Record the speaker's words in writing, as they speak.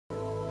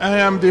I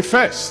am the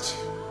first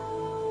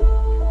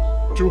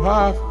to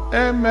have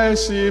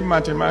MSc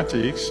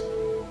Mathematics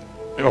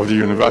of the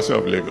University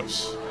of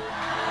Lagos.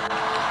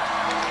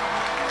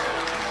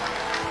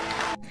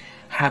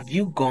 Have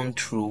you gone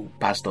through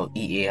Pastor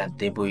E.A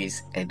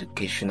Adeboye's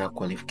educational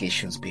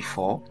qualifications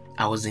before?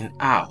 I was in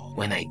awe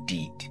when I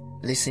did.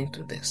 Listen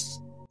to this.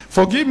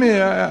 Forgive me,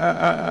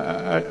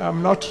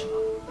 I'm not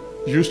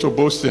used to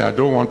boasting. I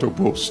don't want to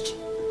boast.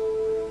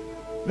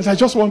 But I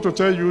just want to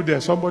tell you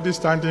there's somebody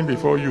standing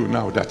before you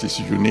now that is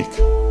unique.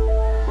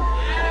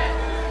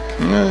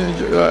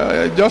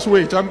 Just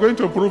wait, I'm going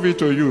to prove it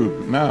to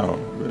you now.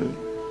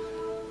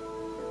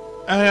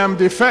 I am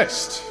the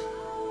first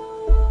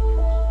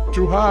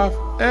to have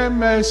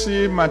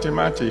MSc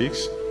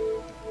Mathematics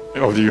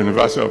of the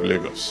University of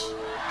Lagos.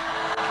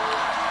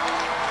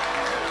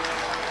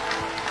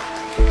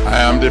 I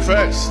am the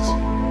first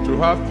to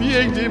have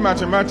PhD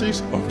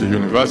Mathematics of the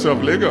University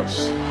of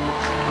Lagos.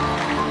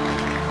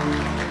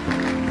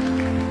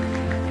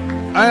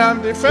 I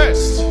am the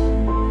first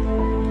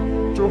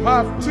to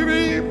have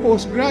 3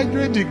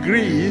 postgraduate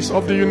degrees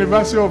of the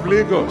University of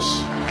Lagos.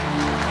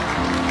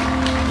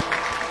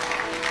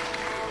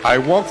 I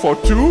work for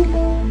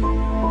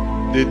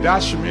 2, they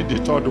dash me the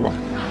 3rd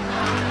one.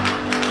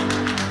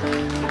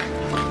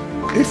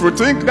 If you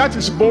think that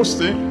is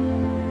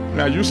boasting,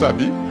 now you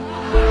sabi.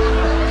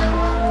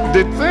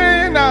 The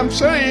thing I'm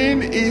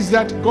saying is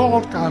that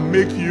God can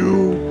make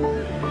you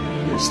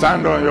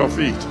stand on your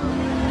feet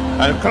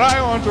and cry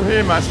unto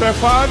him and say,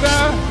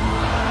 Father,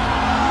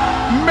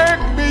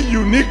 make me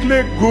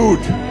uniquely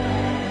good,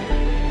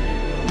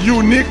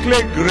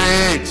 uniquely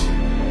great.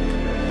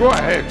 Go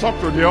ahead, talk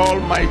to the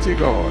Almighty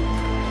God.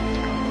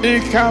 He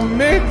can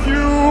make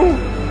you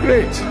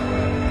great,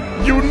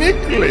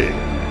 uniquely.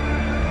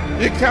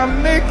 He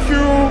can make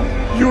you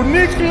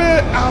uniquely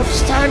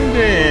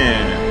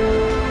outstanding.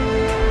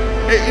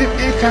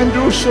 He can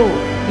do so.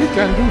 He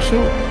can do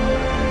so.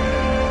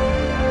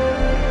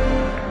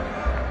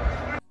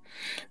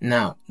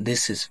 Now,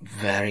 this is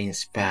very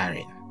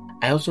inspiring.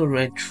 I also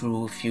read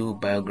through a few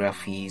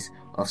biographies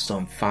of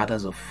some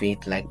fathers of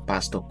faith like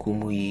Pastor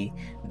Kumuyi,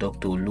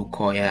 Dr.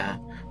 Lukoya,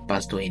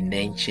 Pastor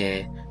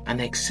Enenche, and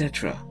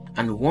etc.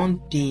 And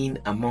one thing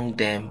among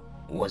them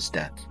was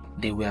that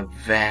they were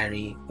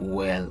very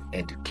well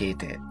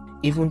educated,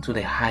 even to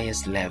the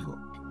highest level.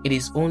 It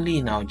is only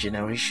in our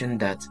generation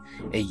that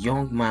a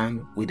young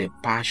man with a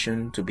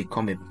passion to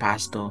become a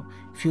pastor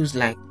feels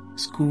like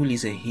school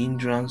is a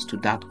hindrance to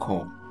that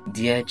call.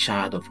 Dear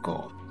child of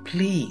God,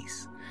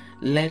 please,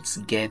 let's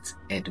get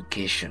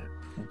education.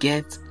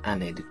 Get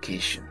an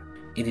education.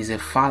 It is a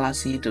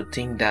fallacy to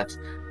think that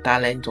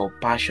talent or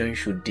passion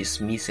should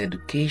dismiss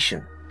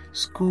education.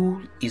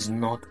 School is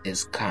not a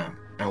scam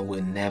and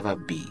will never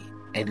be.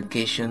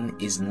 Education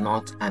is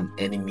not an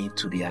enemy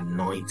to the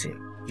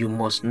anointing. You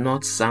must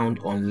not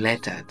sound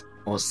unlettered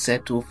or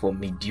settle for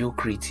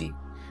mediocrity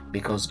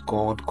because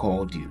God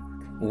called you.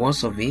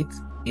 Worse of it,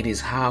 it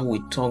is how we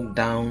talk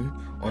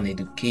down on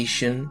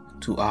education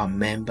to our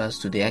members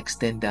to the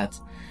extent that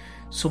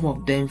some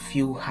of them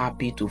feel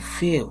happy to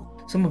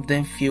fail. Some of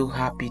them feel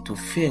happy to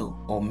fail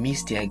or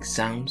miss their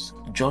exams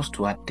just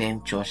to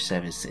attend church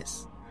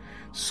services.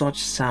 Such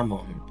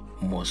sermon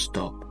must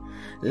stop.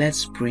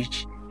 Let's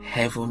preach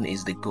heaven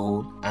is the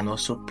goal and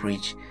also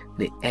preach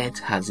the earth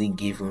has he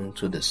given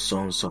to the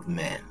sons of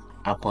men.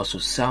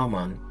 Apostle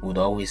Selman would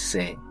always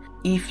say,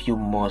 if you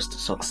must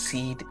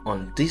succeed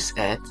on this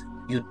earth,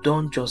 you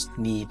don't just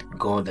need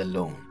God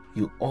alone.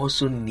 You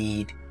also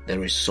need the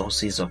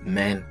resources of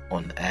men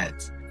on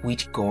earth,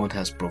 which God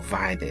has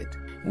provided,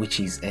 which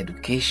is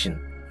education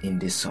in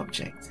this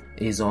subject.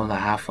 It is all I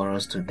have for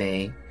us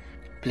today.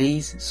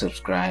 Please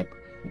subscribe.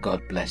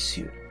 God bless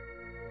you.